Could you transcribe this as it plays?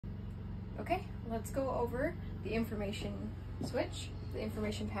Okay, let's go over the information switch, the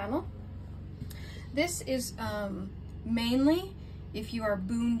information panel. This is mainly if you are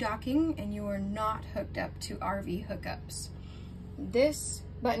boondocking and you are not hooked up to RV hookups. This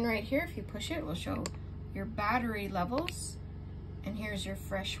button right here, if you push it, will show your battery levels, and here's your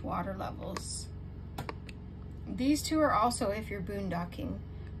fresh water levels. These two are also if you're boondocking,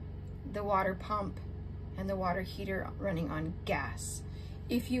 the water pump and the water heater running on gas.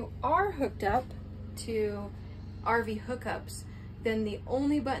 If you are hooked up to RV hookups, then the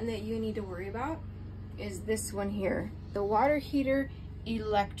only button that you need to worry about is this one here, the water heater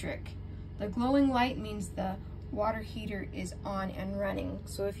electric. The glowing light means the water heater is on and running.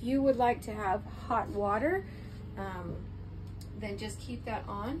 So if you would like to have hot water, then just keep that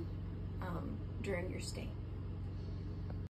on during your stay.